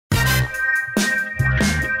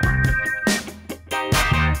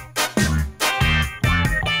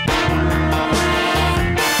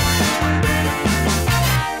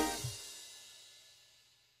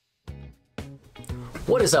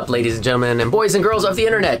What is up, ladies and gentlemen, and boys and girls of the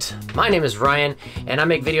internet? My name is Ryan, and I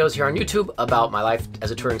make videos here on YouTube about my life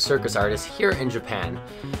as a touring circus artist here in Japan.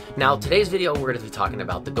 Now, today's video, we're going to be talking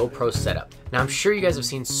about the GoPro setup. Now, I'm sure you guys have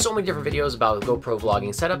seen so many different videos about GoPro vlogging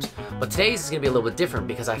setups, but today's is going to be a little bit different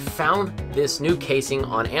because I found this new casing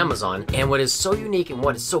on Amazon, and what is so unique and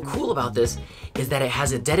what is so cool about this is that it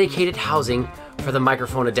has a dedicated housing for the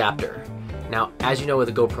microphone adapter. Now, as you know with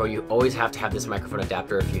a GoPro, you always have to have this microphone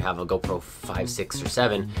adapter if you have a GoPro 5, 6, or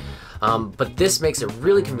 7. But this makes it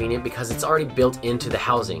really convenient because it's already built into the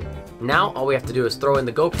housing. Now, all we have to do is throw in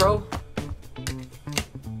the GoPro.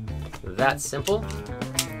 That's simple.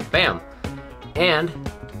 Bam. And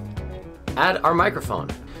add our microphone.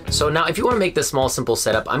 So now if you want to make this small, simple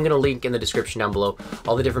setup, I'm going to link in the description down below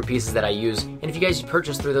all the different pieces that I use. And if you guys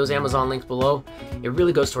purchase through those Amazon links below, it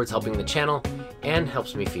really goes towards helping the channel and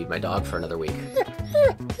helps me feed my dog for another week.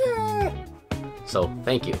 So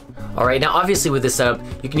thank you. All right, now obviously with this setup,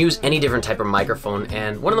 you can use any different type of microphone,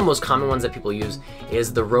 and one of the most common ones that people use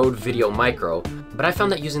is the Rode Video Micro, but I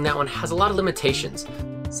found that using that one has a lot of limitations,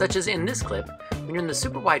 such as in this clip. When you're in the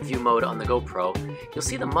super wide view mode on the GoPro, you'll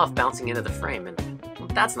see the muff bouncing into the frame, and well,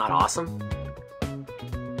 that's not awesome.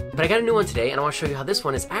 But I got a new one today, and I want to show you how this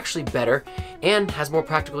one is actually better and has more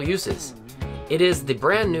practical uses. It is the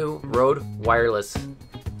brand new Rode Wireless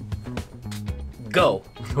Go.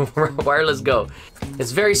 Wireless Go.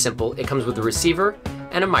 It's very simple. It comes with a receiver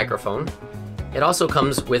and a microphone. It also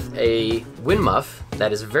comes with a wind muff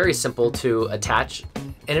that is very simple to attach,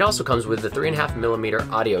 and it also comes with the 3.5mm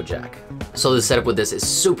audio jack. So the setup with this is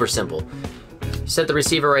super simple. Set the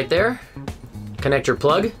receiver right there, connect your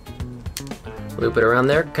plug, loop it around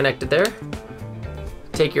there, connect it there,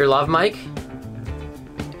 take your lav mic,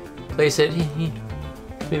 place it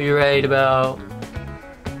maybe right about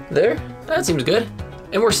there. That seems good.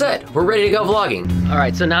 And we're set. We're ready to go vlogging. All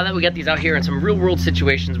right, so now that we got these out here in some real world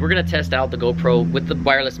situations, we're gonna test out the GoPro with the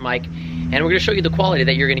wireless mic, and we're gonna show you the quality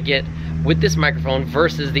that you're gonna get with this microphone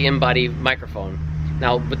versus the in-body microphone.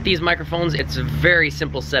 Now, with these microphones, it's a very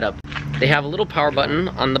simple setup. They have a little power button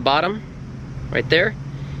on the bottom, right there.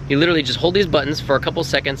 You literally just hold these buttons for a couple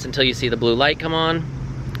seconds until you see the blue light come on.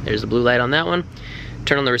 There's the blue light on that one.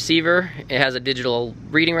 Turn on the receiver. It has a digital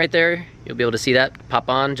reading right there. You'll be able to see that pop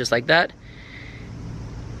on just like that.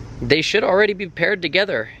 They should already be paired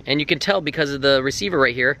together, and you can tell because of the receiver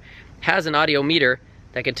right here has an audio meter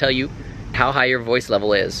that can tell you how high your voice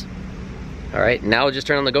level is. All right, now we'll just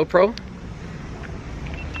turn on the GoPro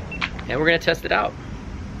and we're gonna test it out.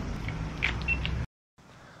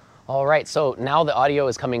 All right, so now the audio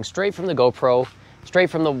is coming straight from the GoPro, straight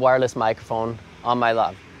from the wireless microphone on my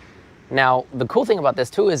lav. Now, the cool thing about this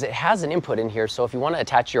too is it has an input in here, so if you want to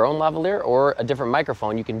attach your own lavalier or a different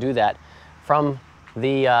microphone, you can do that from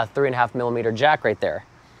the 3.5mm jack right there.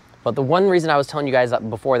 But the one reason I was telling you guys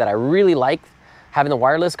before that I really like having the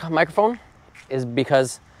wireless microphone is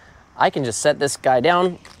because I can just set this guy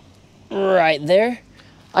down right there.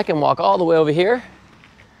 I can walk all the way over here.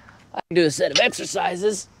 I can do a set of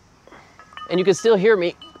exercises, and you can still hear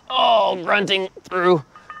me grunting through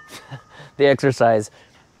the exercise.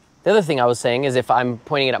 The other thing I was saying is if I'm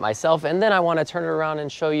pointing it at myself and then I want to turn it around and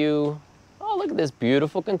show you, oh, look at this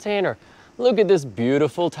beautiful container. Look at this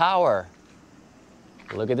beautiful tower.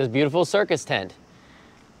 Look at this beautiful circus tent.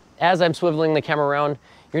 As I'm swiveling the camera around,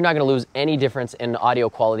 you're not going to lose any difference in audio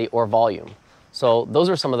quality or volume. So those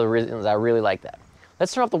are some of the reasons I really like that.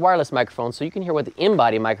 Let's turn off the wireless microphone so you can hear what the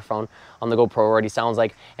in-body microphone on the GoPro already sounds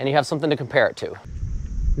like, and you have something to compare it to.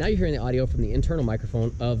 Now you're hearing the audio from the internal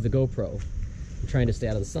microphone of the GoPro. I'm trying to stay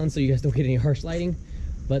out of the sun so you guys don't get any harsh lighting,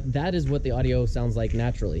 but that is what the audio sounds like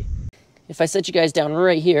naturally. If I set you guys down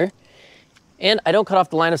right here, and I don't cut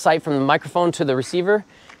off the line of sight from the microphone to the receiver,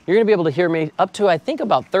 you're gonna be able to hear me up to, I think,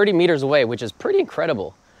 about 30 meters away, which is pretty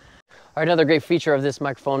incredible. All right, another great feature of this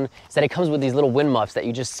microphone is that it comes with these little wind muffs that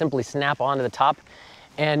you just simply snap onto the top.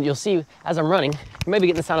 And you'll see, as I'm running, you may be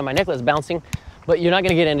getting the sound of my necklace bouncing, but you're not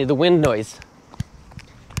gonna get any of the wind noise.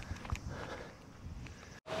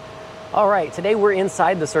 All right, today we're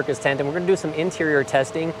inside the circus tent and we're gonna do some interior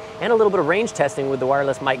testing and a little bit of range testing with the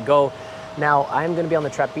wireless mic Go. Now, I'm gonna be on the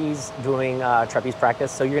trapeze doing trapeze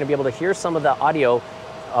practice, so you're gonna be able to hear some of the audio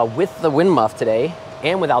with the wind muff today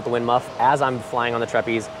and without the wind muff as I'm flying on the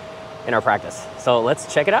trapeze in our practice. So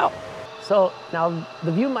let's check it out. So now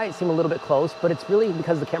the view might seem a little bit close, but it's really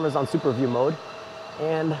because the camera's on super view mode.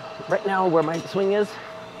 And right now where my swing is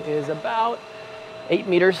about 8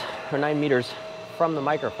 meters or 9 meters from the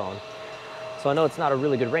microphone. So I know it's not a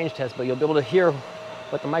really good range test, but you'll be able to hear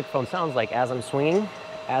what the microphone sounds like as I'm swinging,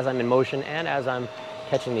 as I'm in motion, and as I'm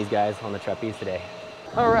catching these guys on the trapeze today.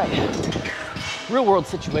 All right, real world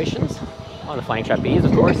situations. on the flying trapeze,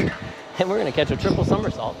 of course. And we're gonna catch a triple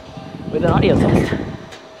somersault with an audio test.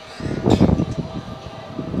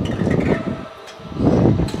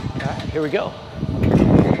 All right, here we go.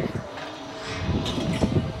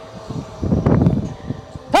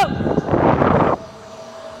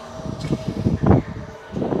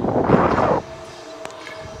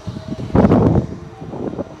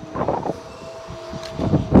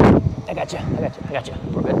 I got you.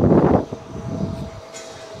 We're good.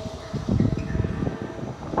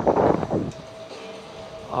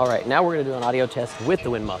 All right, now we're gonna do an audio test with the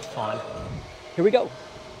wind muff on. Here we go.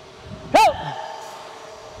 Go!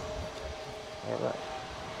 All right,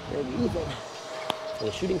 very even. For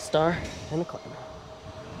the shooting star and the climber.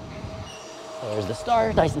 There's the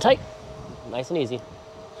star, nice and tight, nice and easy.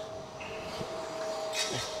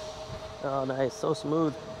 Oh, nice, so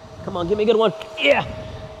smooth. Come on, give me a good one. Yeah!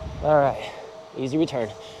 All right, easy return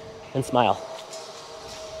and smile.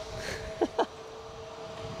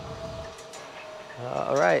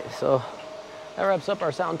 All right, so that wraps up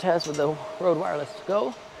our sound test with the Rode Wireless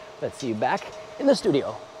Go. Let's see you back in the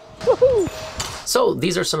studio. Woohoo! So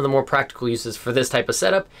these are some of the more practical uses for this type of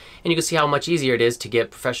setup, and you can see how much easier it is to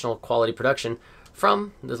get professional quality production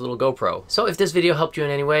from this little GoPro. So if this video helped you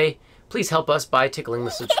in any way, please help us by tickling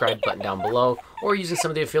the subscribe button down below or using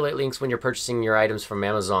some of the affiliate links when you're purchasing your items from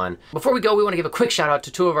Amazon. Before we go, we want to give a quick shout out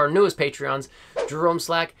to two of our newest Patreons, Jerome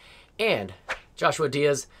Slack and Joshua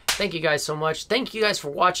Diaz. Thank you guys so much. Thank you guys for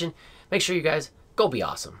watching. Make sure you guys go be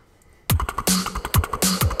awesome.